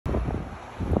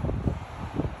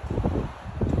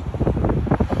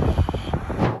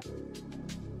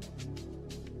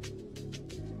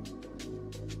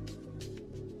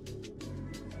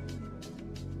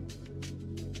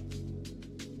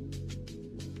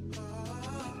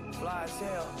wide as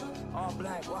hell. All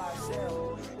black, wide as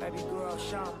hell. Baby girl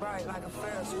shine bright like a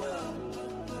Ferris wheel.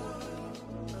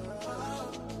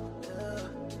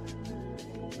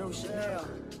 No Chanel.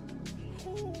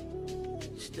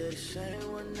 Stay the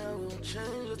same, one never won't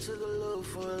change. I took a look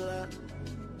for a lot.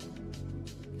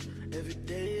 Every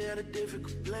day you had a different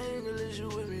complaint. Unless you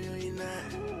with me or you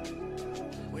not.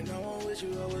 When I want with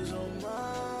you, I was on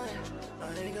mine. I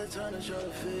ain't got time to try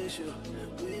to fix you.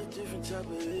 We a different type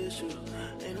of issue.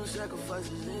 Ain't no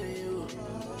sacrifices in you.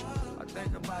 I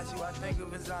think about you, I think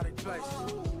of exotic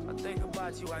places. I think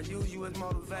about you, I use you as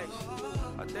motivation.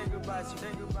 I think about you,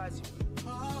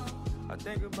 I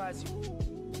think about you.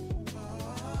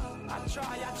 I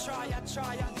try. You try.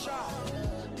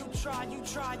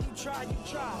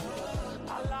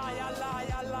 I lie.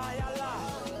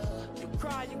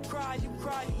 You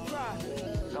cry.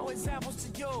 No examples to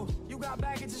you. You got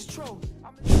baggage, it's true.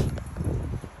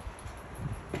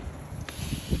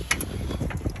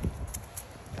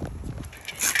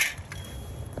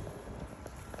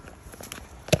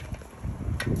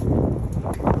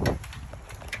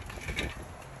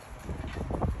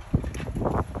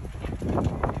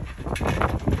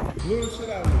 Blew the shit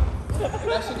out of me.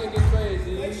 That shit can get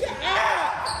crazy. Like, shut up!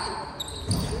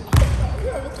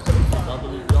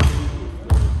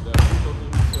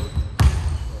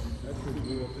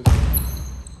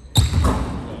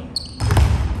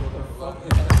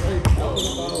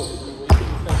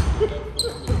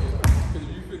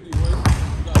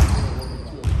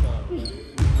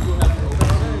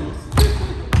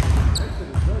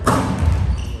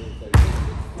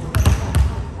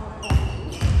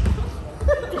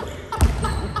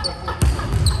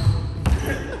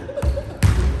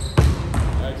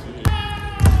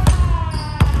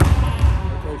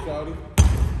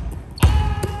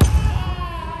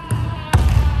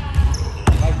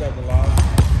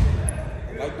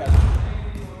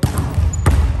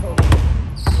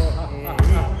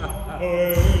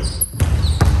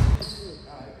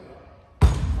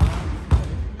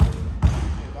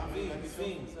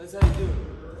 That's how you do it.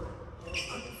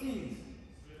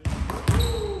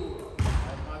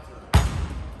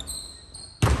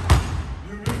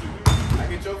 I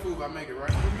get your food if I make it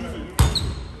right.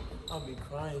 I'll be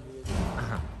crying, dude.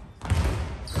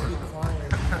 I'll be crying.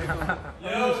 I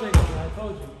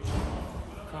told you.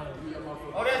 Crying.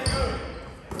 Oh, that's good.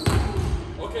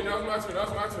 Okay, now it's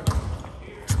my turn.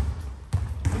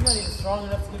 You're not even strong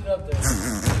enough to get it up there.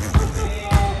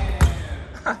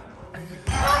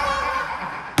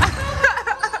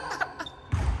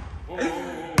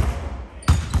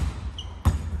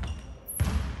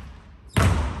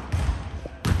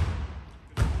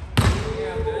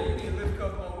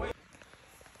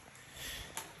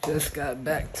 Just got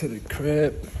back to the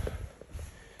crib.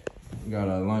 Got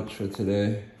our lunch for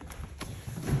today.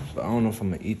 But I don't know if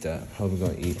I'm gonna eat that. Probably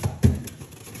gonna eat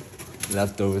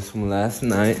leftovers from last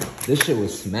night. This shit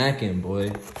was smacking,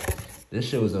 boy. This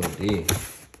shit was OD.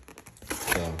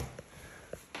 So,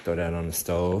 throw that on the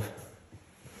stove.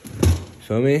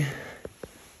 Feel me?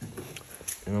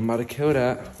 And I'm about to kill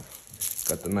that.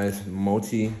 Got the nice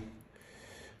multi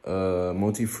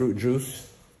fruit juice.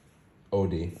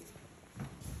 OD.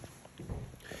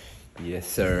 Yes,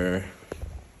 sir.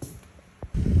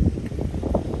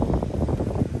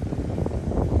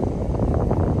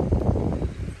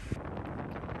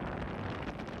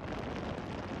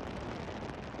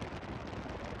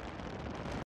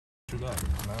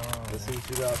 Let's see what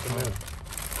you got for me.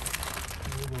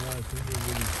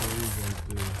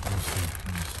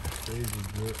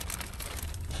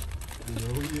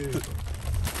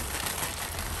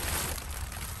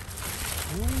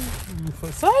 Ooh,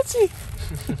 Versace.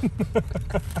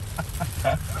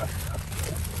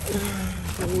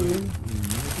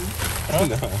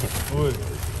 No. What?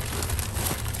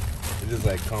 It's just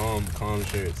like calm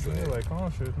shirts. Yeah, like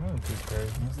calm shirts, nothing too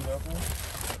crazy. You see that one?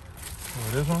 Oh,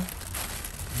 this one?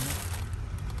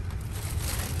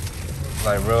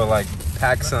 Like real, like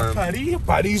pack some.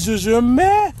 Paris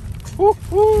Saint-Germain. Woo.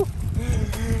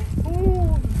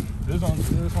 This one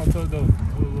took the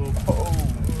little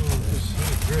this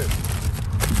shit grip.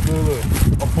 Look.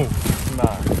 Oh,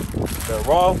 nah. The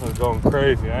Ross is going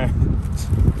crazy, ain't it?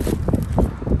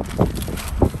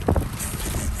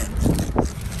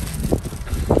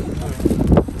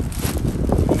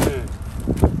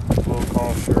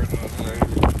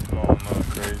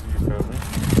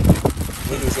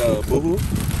 Boo-hoo?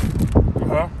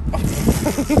 Huh?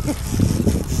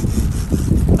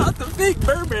 Not the fake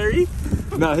Burberry.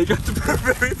 Nah, he got the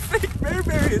Burberry. Fake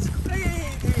Burberry is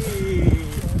crazy.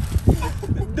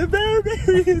 The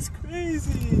Burberry is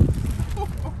crazy.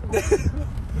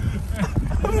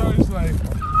 You know, it's like,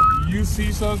 You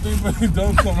see something, but it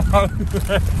don't come out.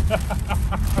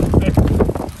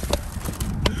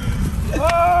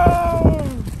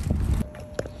 Oh!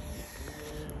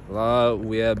 Vlog,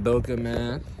 we at Bilka,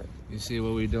 man. You see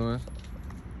what we doing?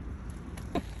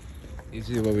 You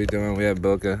see what we doing? We at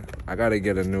Bilka. I gotta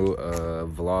get a new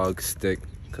vlog stick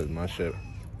because my shit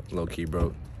low-key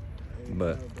broke.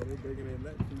 But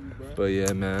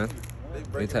yeah, man.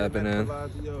 We tapping in.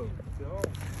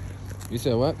 You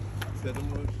said what? Said them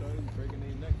little shorties breaking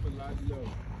their neck for Lagio. Know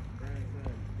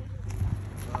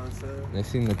what I'm saying? They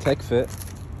seen the tech fit.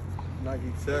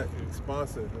 Nike Tech,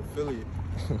 sponsor, affiliate.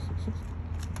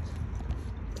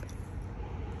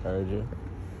 Heard you.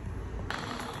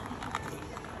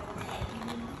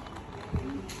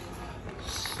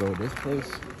 So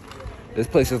this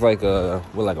place is like a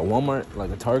Walmart,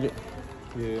 like a Target.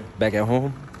 Yeah. Back at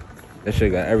home, that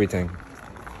shit got everything.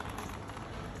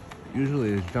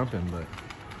 Usually it's jumping, but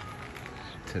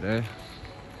today,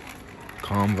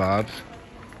 calm vibes.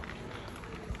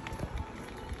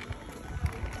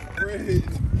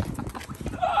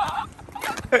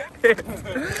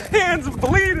 Hands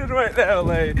bleeding right now,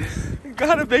 like, you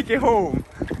gotta make it home.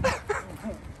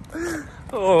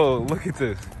 Oh, look at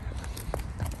this.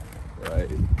 Right,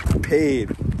 paid.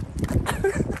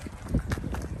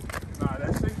 Nah,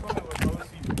 that 600 was no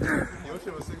cheap. Your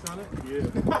shit was 600? Yeah.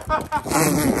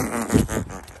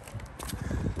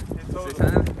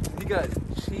 600? He got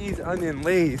cheese onion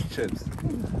Lay's chips.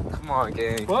 Come on,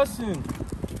 gang. Bussin'.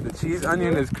 The cheese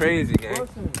onion is crazy, gang.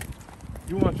 Bussin'.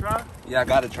 You want to try? Yeah, I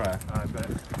gotta try. I bet.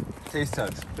 Taste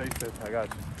test. Taste test, I got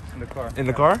you. In the car. In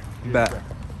the car? Yeah, Bet. bet.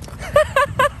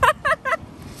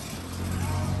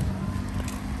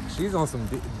 She's on some.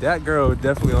 That girl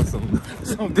definitely on some.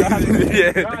 Some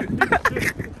yeah.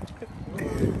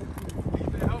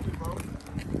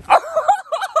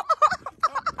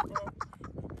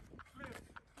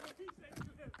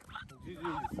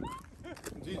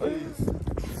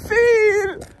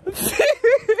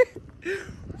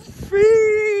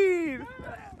 Feed.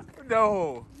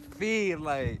 No. Feed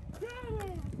like.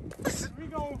 We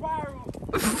going viral.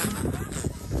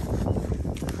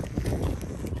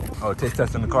 Oh, taste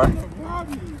test in the car? I'm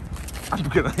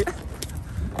gonna.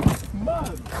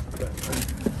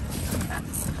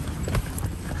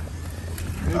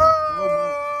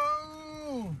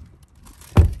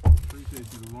 Appreciate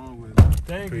you the long way.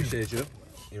 Thank Appreciate you.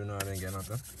 Even though I didn't get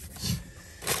nothing.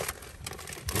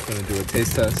 We're gonna do a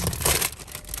taste test.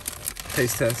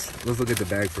 Taste test. Let's look at the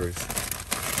bag first.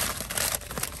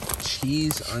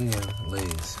 Cheese onion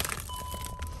Lay's.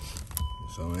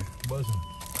 So man. Buzzing.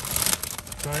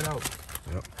 Try it out.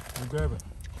 Yep. You grab it.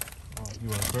 Oh, you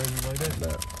want to grab it like that?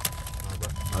 Bet.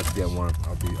 Alright. I'll just get one.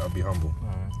 I'll be humble.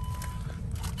 Alright.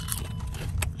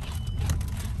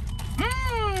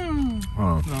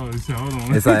 Oh. No, it's hold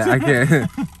on. It's like I can't.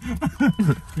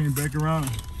 Came back around.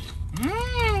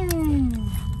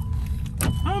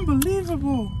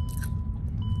 Unbelievable.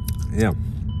 Yeah.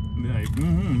 Like,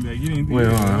 like you didn't do Wait,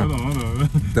 that. hold on. Hold on.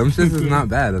 Them shits is not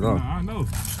bad at all. Nah, I know.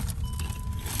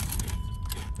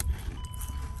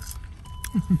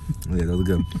 Yeah, those are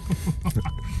good.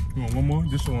 You want one more?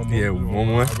 Just one more. Yeah, Just one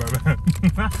more.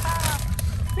 Right.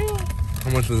 How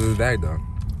much was this bag though?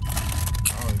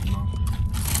 I don't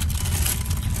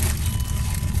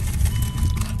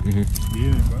know.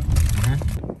 Yeah, bro.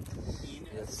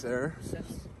 Yes, sir.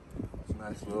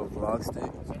 Nice little vlog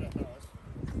stick.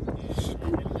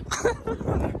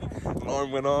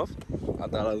 Alarm went off. I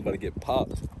thought I was about to get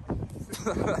popped.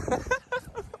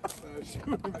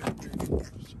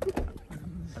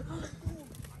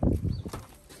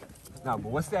 Nah,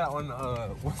 but what's that on?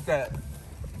 What's that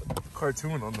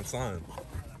cartoon on the sign?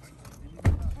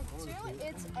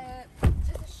 It's a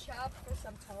shop for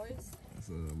some toys. It's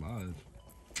a lodge.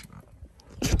 Not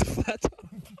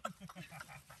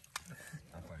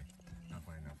funny. Not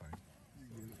funny. Not funny.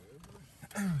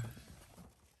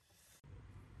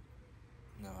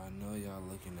 Now I know y'all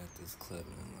looking at this clip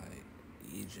and like,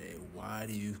 EJ, why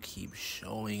do you keep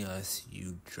showing us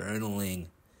you journaling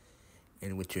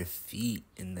and with your feet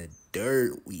in the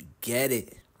dirt? We get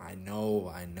it. I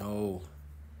know.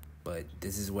 But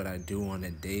this is what I do on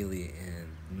a daily, and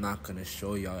I'm not going to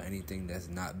show y'all anything that's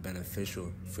not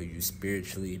beneficial for you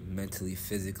spiritually, mentally,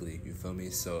 physically. You feel me?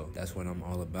 So that's what I'm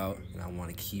all about, and I want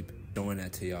to keep showing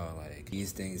that to y'all. Like,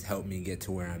 these things help me get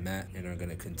to where I'm at and are going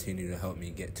to continue to help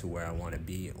me get to where I want to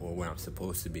be or where I'm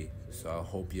supposed to be. So I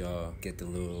hope y'all get the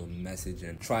little message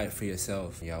and try it for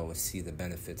yourself. Y'all will see the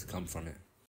benefits come from it.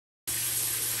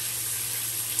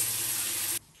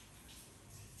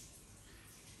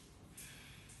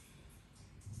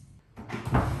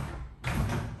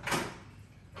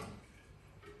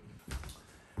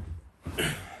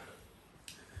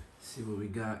 See what we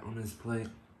got on this plate.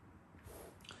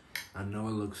 I know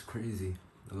it looks crazy.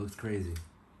 It looks crazy.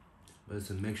 But it's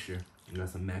a mixture. We got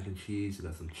some mac and cheese, we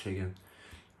got some chicken,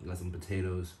 we got some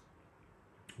potatoes.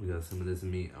 We got some of this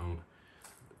meat.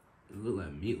 It look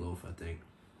like meatloaf, I think.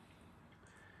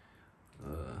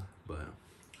 But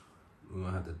we're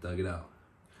gonna have to thug it out.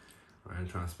 I ain't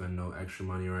trying to spend no extra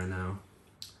money right now.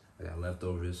 I got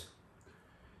leftovers.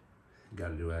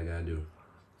 Gotta do what I gotta do.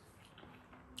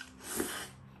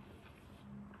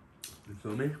 You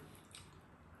feel me?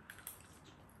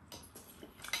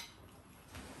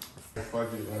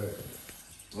 Fuck it,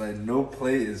 Like no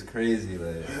plate is crazy,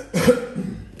 like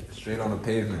straight on the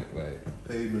pavement, like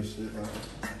pavement shit, like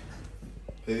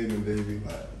pavement baby,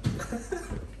 like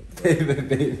pavement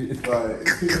baby. like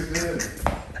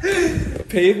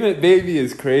Pavement baby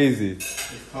is crazy.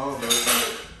 it's called, bro.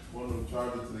 One of them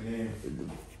charges to the game.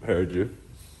 Heard you.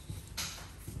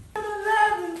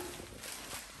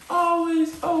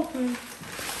 Always open.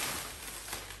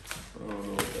 I don't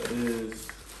know what that is.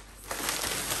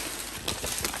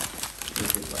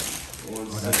 This is like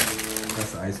one cinnamon,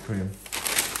 That's ice cream.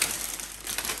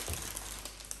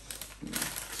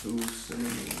 2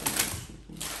 cinnamon.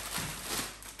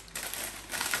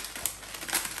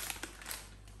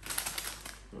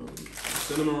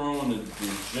 Cinnamon roll and the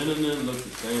gelatin look the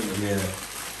same. Yeah.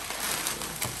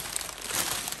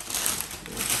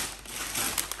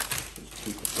 There's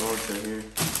 2 croissants in here.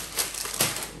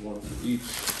 One for each.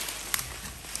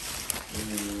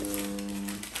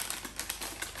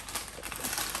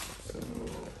 Cinnamon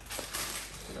roll.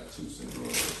 I got 2 cinnamon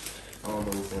rolls. I don't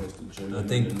know which one is the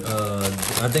gelatin.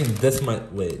 I think this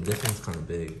might this one's kinda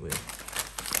big. Wait.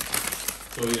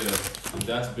 So yeah, if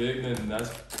that's big, then that's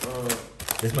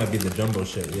This might be the jumbo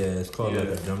shit, yeah. It's called like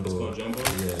a jumbo. It's called jumbo?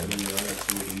 Yeah. And then I got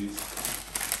 2 of these.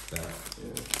 That.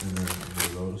 Yeah. And then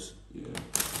those. Yeah.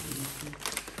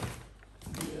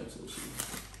 Yeah, that's OC.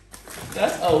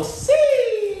 That's OC.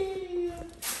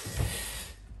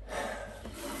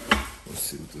 Let's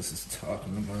see what this is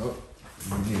talking about.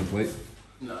 You need a plate?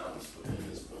 Nah, I'm just putting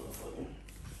this motherfucker.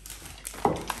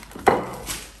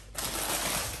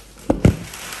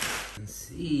 Let's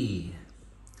see.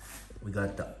 We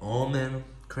got the almond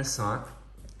croissant.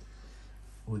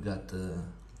 We got the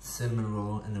cinnamon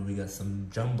roll, and then we got some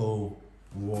jumbo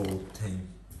roll thing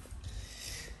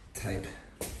type.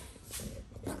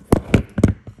 I'm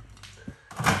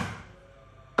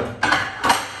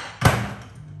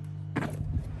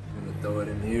gonna throw it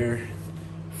in here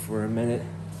for a minute.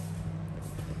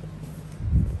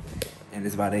 And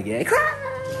it's about to get crushed.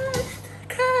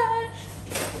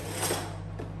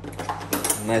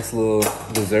 Nice little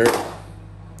dessert.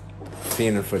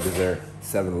 Fiending for dessert.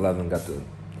 7-Eleven got the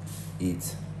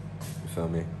eats. You feel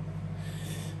me?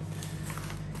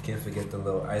 Can't forget the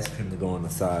little ice cream to go on the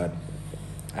side.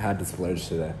 I had to splurge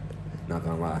today. Not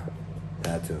gonna lie. I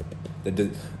had to.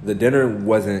 The dinner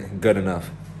wasn't good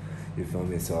enough. You feel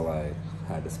me? So I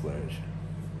had to splurge.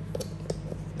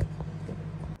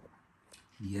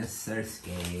 Yes, sir,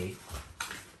 Skate.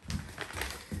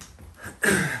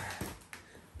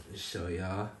 Show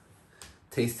y'all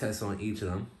taste test on each of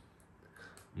them.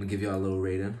 I'm gonna give y'all a little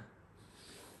rating.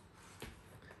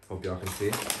 Hope y'all can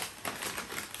see.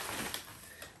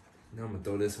 Now I'm gonna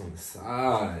throw this on the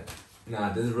side.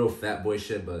 Nah, this is real fat boy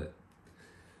shit, but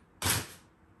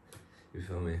you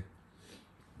feel me?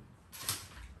 Let's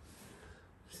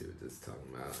see what this is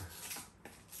talking about.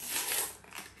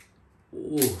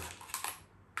 Ooh.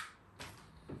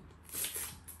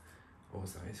 Oh,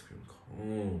 it's ice cream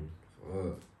cone.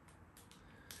 Fuck.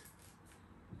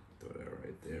 Throw that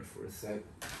right there for a sec.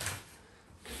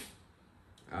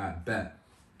 I bet.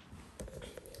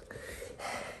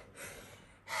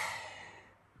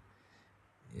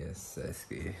 Yes,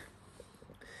 Sesky.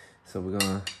 So we're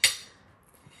gonna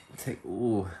take,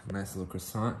 ooh, nice little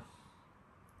croissant.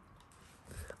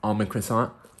 Almond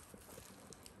croissant.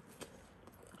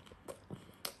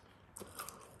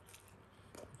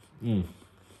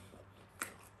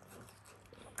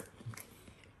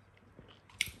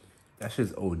 That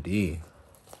shit's OD.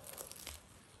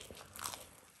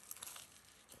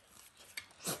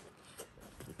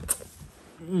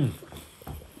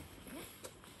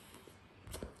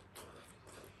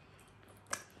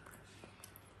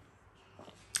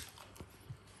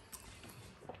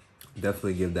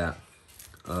 Definitely give that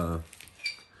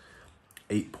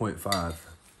 8.5.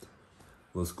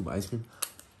 Little scoop of ice cream.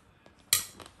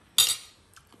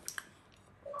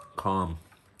 Calm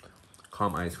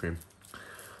ice cream.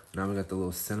 Now we got the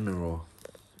little cinnamon roll.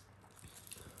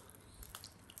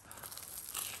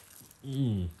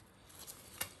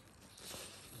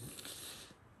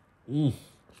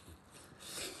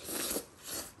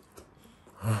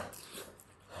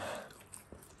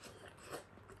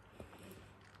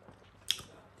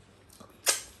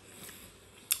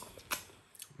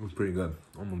 pretty good.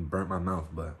 I'm gonna burn my mouth,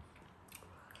 but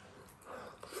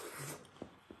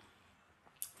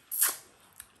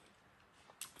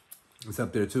it's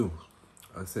up there too.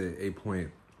 I'd say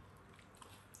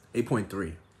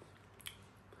 8.3.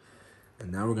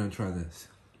 And now we're gonna try this.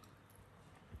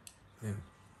 Yeah.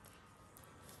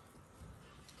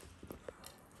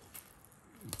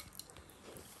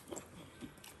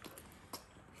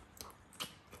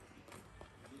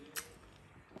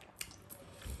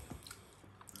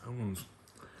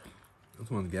 This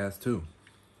one's gas too.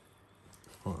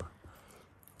 Hold on.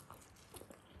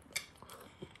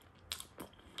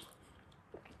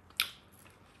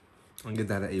 I'll get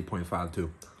that at 8.5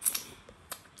 too.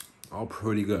 All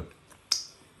pretty good.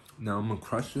 Now I'm gonna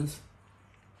crush this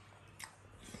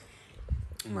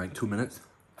in like 2 minutes.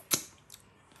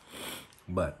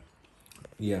 But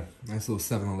yeah, nice little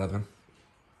 7-Eleven.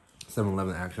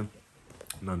 7-Eleven action.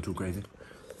 Nothing too crazy.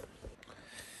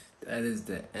 That is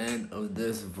the end of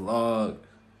this vlog.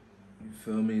 You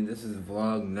feel me? This is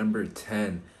vlog number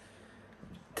 10.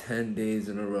 10 days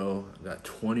in a row. I got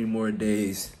 20 more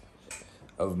days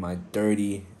of my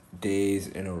 30 days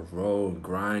in a row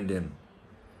grinding.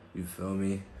 You feel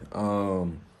me?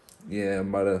 Yeah, I'm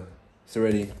about to, it's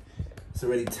already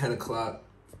 10 o'clock.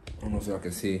 I don't know if y'all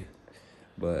can see,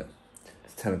 but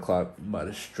it's 10 o'clock. I'm about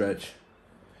to stretch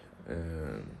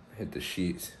and hit the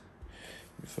sheets.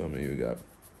 You feel me? We got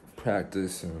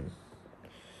practice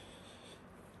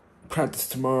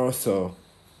tomorrow, so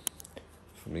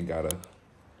for me, gotta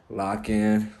lock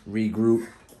in, regroup,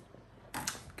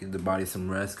 give the body some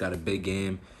rest. Got a big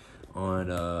game on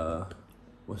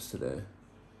what's today?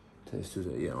 Today's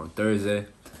Tuesday. Yeah, on Thursday.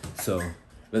 So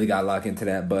really gotta lock into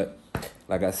that. But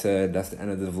like I said, that's the end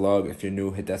of the vlog. If you're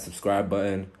new, hit that subscribe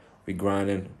button. We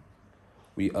grinding,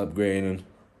 we upgrading,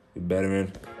 we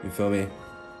bettering. You feel me?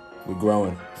 We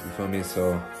growing. You feel me?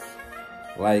 So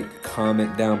like,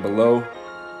 comment down below,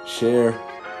 share,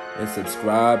 and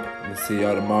subscribe. We'll see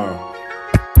y'all tomorrow.